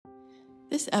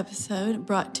This episode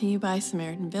brought to you by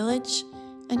Samaritan Village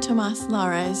and Tomas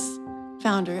Lares,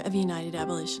 founder of United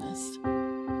Abolitionists.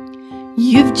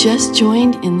 You've just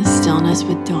joined In the Stillness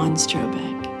with Dawn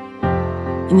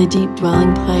Strobeck, in the deep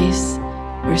dwelling place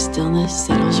where stillness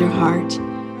settles your heart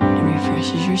and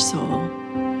refreshes your soul,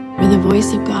 where the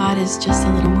voice of God is just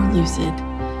a little more lucid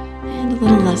and a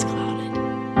little less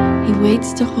clouded. He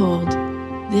waits to hold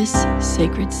this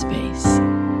sacred space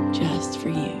just for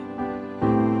you.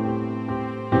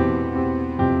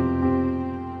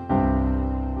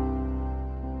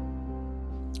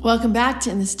 Welcome back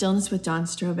to In the Stillness with Dawn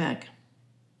Strobeck.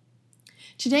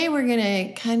 Today we're going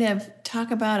to kind of talk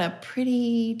about a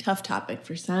pretty tough topic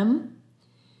for some.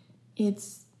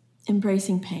 It's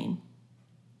embracing pain.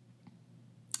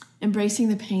 Embracing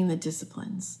the pain that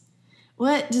disciplines.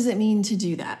 What does it mean to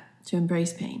do that? To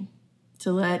embrace pain?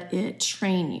 To let it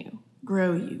train you,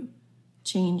 grow you,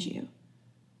 change you?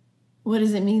 What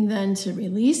does it mean then to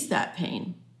release that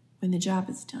pain when the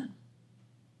job is done?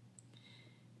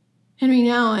 Henry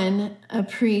Nouwen, a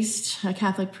priest, a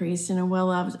Catholic priest, and a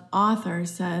well-loved author,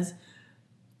 says,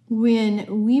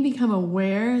 when we become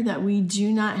aware that we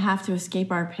do not have to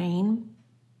escape our pain,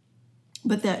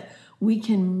 but that we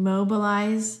can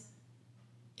mobilize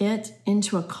it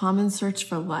into a common search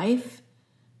for life,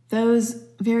 those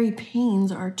very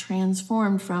pains are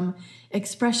transformed from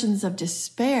expressions of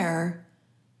despair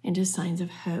into signs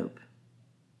of hope.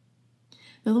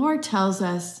 The Lord tells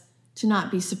us to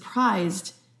not be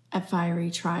surprised at fiery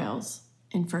trials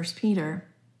in 1 Peter,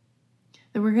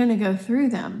 that we're going to go through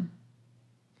them.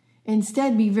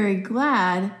 Instead, be very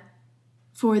glad,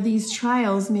 for these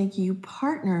trials make you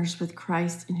partners with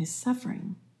Christ in his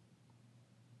suffering.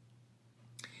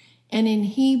 And in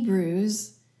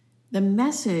Hebrews, the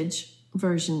Message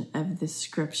version of this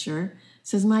scripture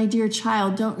says, my dear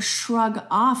child, don't shrug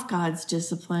off God's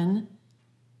discipline,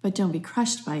 but don't be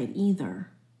crushed by it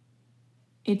either.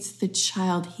 It's the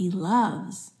child he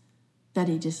loves that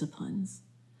he disciplines.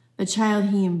 The child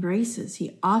he embraces,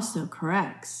 he also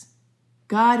corrects.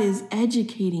 God is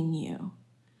educating you.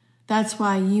 That's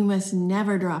why you must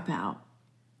never drop out.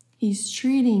 He's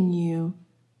treating you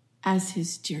as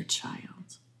his dear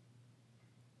child.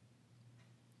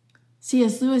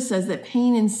 C.S. Lewis says that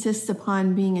pain insists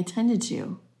upon being attended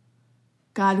to.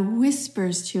 God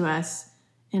whispers to us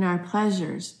in our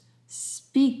pleasures,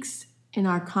 speaks in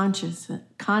our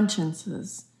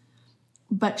consciences,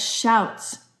 but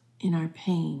shouts in our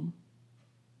pain.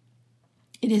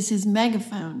 It is his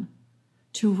megaphone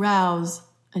to rouse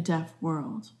a deaf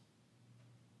world.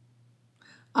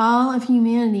 All of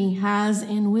humanity has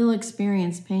and will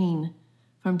experience pain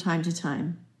from time to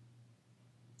time.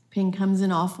 Pain comes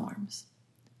in all forms: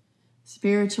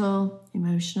 spiritual,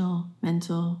 emotional,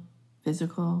 mental,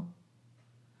 physical.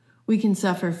 We can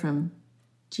suffer from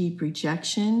deep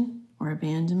rejection or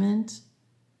abandonment,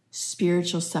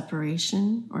 spiritual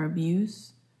separation or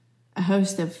abuse, a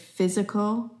host of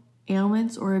physical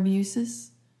ailments or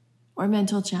abuses, or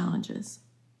mental challenges.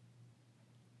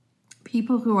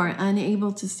 People who are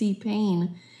unable to see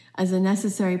pain as a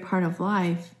necessary part of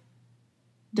life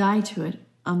die to it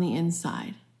on the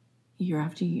inside, year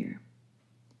after year.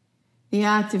 The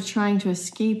act of trying to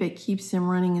escape it keeps them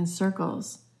running in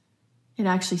circles. It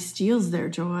actually steals their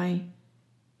joy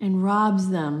and robs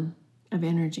them of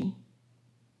energy.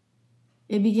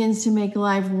 It begins to make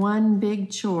life one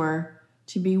big chore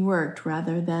to be worked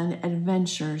rather than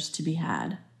adventures to be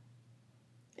had.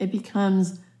 It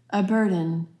becomes a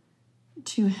burden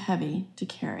too heavy to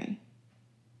carry.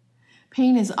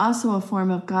 Pain is also a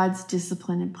form of God's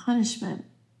discipline and punishment.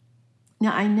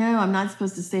 Now, I know I'm not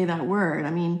supposed to say that word.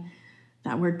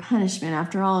 That word punishment.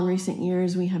 After all, in recent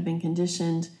years, we have been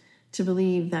conditioned to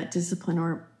believe that discipline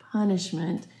or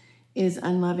punishment is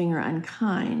unloving or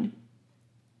unkind,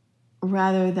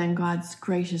 rather than God's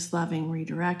gracious, loving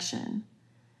redirection.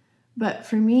 But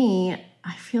for me,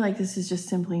 I feel like this is just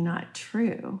simply not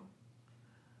true.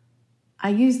 I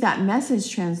use that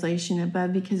Message translation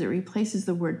above because it replaces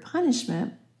the word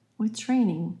punishment with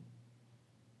training.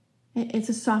 It's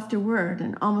a softer word,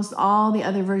 and almost all the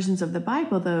other versions of the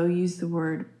Bible, though, use the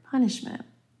word punishment.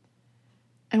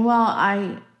 And while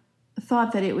I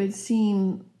thought that it would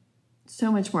seem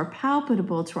so much more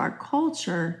palpable to our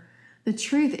culture, the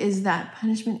truth is that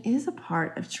punishment is a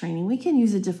part of training. We can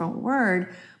use a different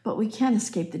word, but we can't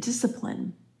escape the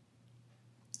discipline.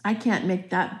 I can't make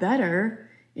that better.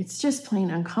 It's just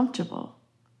plain uncomfortable.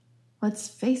 Let's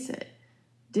face it,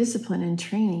 discipline and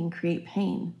training create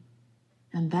pain,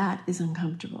 and that is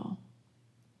uncomfortable.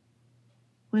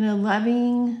 When a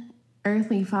loving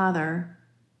earthly father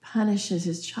punishes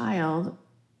his child,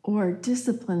 or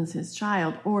disciplines his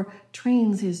child or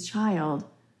trains his child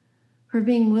for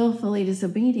being willfully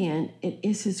disobedient. It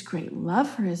is his great love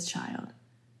for his child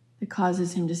that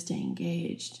causes him to stay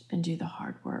engaged and do the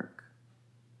hard work.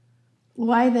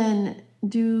 Why then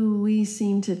do we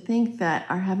seem to think that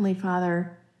our Heavenly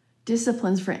Father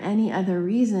disciplines for any other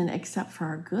reason except for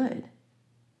our good?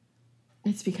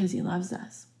 It's because he loves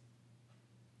us.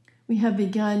 We have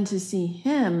begun to see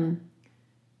him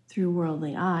through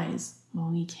worldly eyes. Well,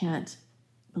 we can't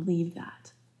believe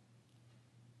that.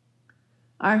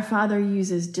 Our Father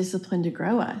uses discipline to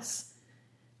grow us.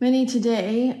 Many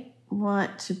today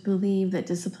want to believe that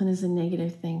discipline is a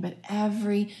negative thing, but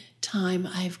every time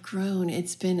I've grown,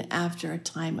 it's been after a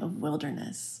time of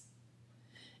wilderness.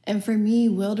 And for me,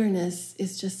 wilderness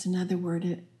is just another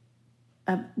word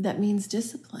that means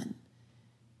discipline.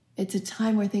 It's a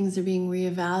time where things are being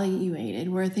reevaluated,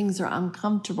 where things are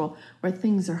uncomfortable, where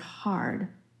things are hard.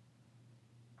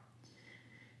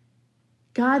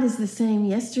 God is the same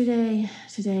yesterday,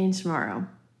 today, and tomorrow.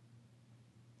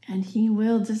 And he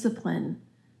will discipline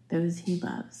those he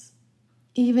loves,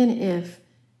 even if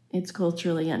it's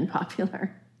culturally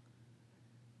unpopular.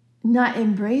 Not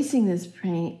embracing this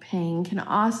pain can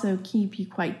also keep you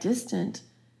quite distant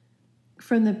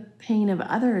from the pain of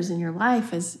others in your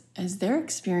life as they're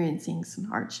experiencing some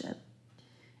hardship.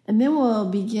 And then we'll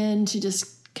begin to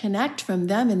disconnect from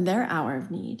them in their hour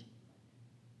of need.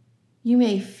 You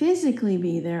may physically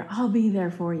be there, I'll be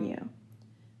there for you.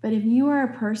 But if you are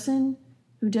a person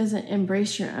who doesn't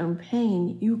embrace your own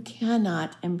pain, you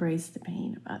cannot embrace the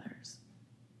pain of others.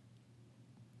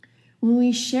 When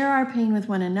we share our pain with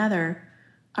one another,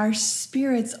 our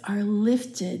spirits are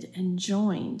lifted and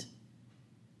joined.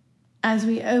 As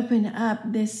we open up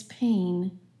this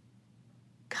pain,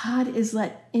 God is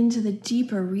let into the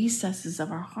deeper recesses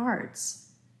of our hearts,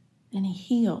 and he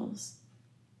heals.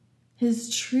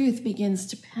 His truth begins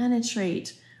to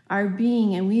penetrate our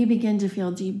being, and we begin to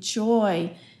feel deep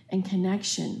joy and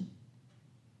connection.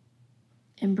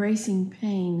 Embracing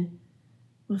pain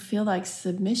will feel like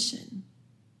submission,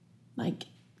 like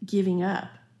giving up.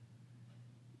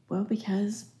 Well,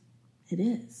 because it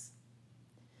is.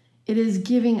 It is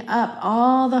giving up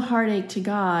all the heartache to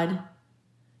God,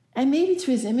 and maybe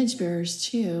to his image bearers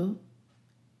too,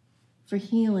 for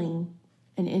healing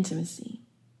and intimacy.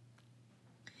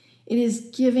 It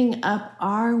is giving up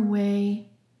our way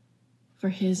for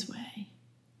his way,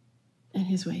 and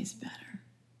his way is better.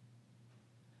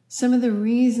 Some of the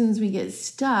reasons we get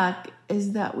stuck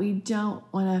is that we don't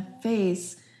want to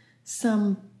face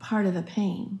some part of the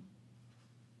pain.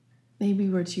 Maybe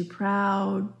we're too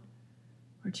proud,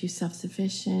 or too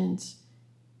self-sufficient,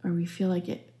 or we feel like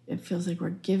it feels like we're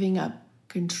giving up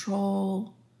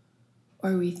control,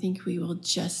 or we think we will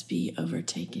just be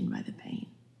overtaken by the pain.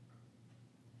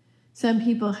 Some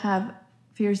people have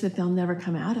fears that they'll never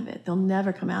come out of it. They'll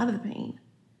never come out of the pain,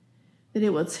 that it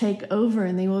will take over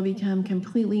and they will become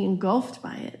completely engulfed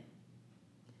by it.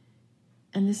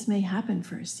 And this may happen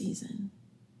for a season,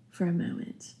 for a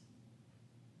moment.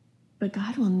 But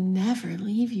God will never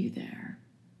leave you there.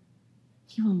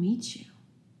 He will meet you.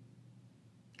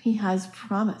 He has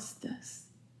promised this.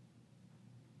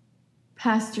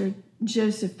 Pastor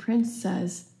Joseph Prince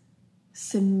says,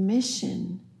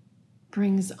 submission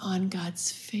brings on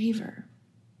God's favor.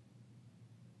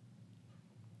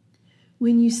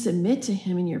 When you submit to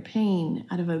him in your pain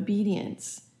out of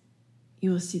obedience,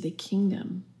 you will see the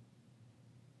kingdom.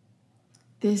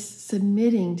 This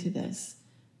submitting to this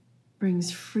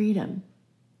brings freedom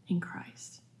in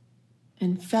Christ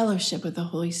and fellowship with the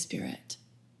Holy Spirit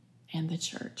and the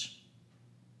church.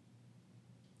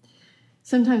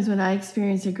 Sometimes when I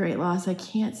experience a great loss, I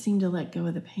can't seem to let go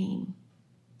of the pain.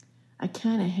 I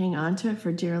kind of hang on to it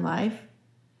for dear life,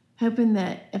 hoping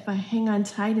that if I hang on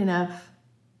tight enough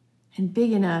and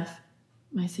big enough,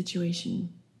 my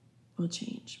situation will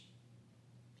change.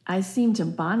 I seem to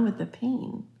bond with the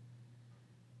pain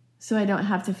so I don't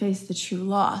have to face the true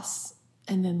loss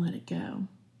and then let it go.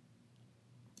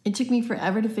 It took me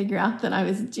forever to figure out that I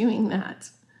was doing that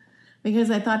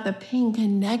because I thought the pain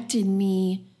connected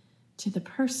me to the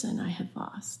person I had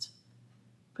lost.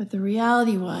 But the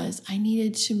reality was I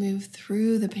needed to move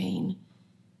through the pain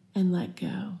and let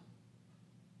go.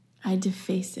 I had to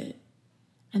face it.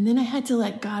 And then I had to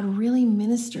let God really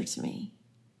minister to me.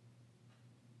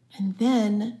 And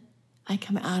then I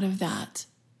come out of that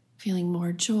feeling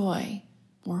more joy,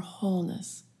 more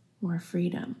wholeness, more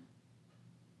freedom.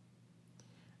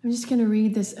 I'm just going to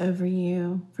read this over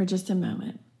you for just a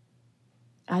moment,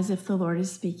 as if the Lord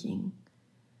is speaking.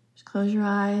 Just close your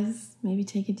eyes, maybe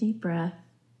take a deep breath.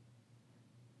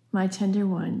 My tender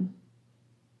one,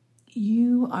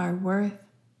 you are worth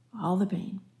all the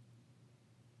pain.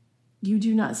 You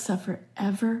do not suffer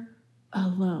ever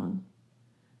alone.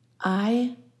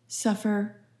 I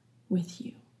suffer with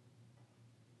you.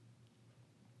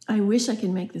 I wish I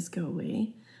could make this go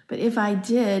away, but if I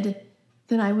did,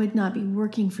 then I would not be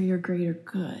working for your greater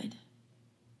good.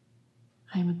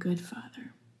 I am a good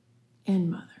father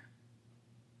and mother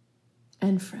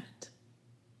and friend.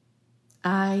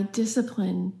 I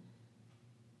discipline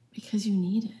because you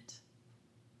need it.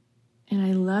 And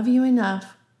I love you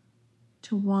enough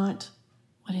to want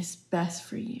what is best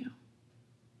for you.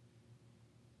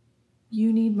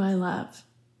 You need my love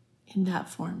in that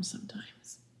form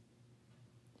sometimes.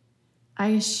 I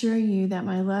assure you that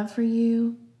my love for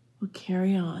you will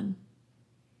carry on.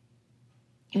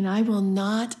 And I will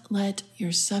not let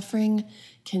your suffering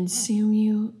consume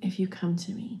you if you come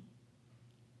to me.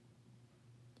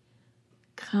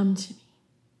 Come to me.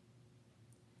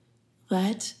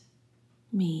 Let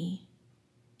me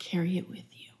carry it with you.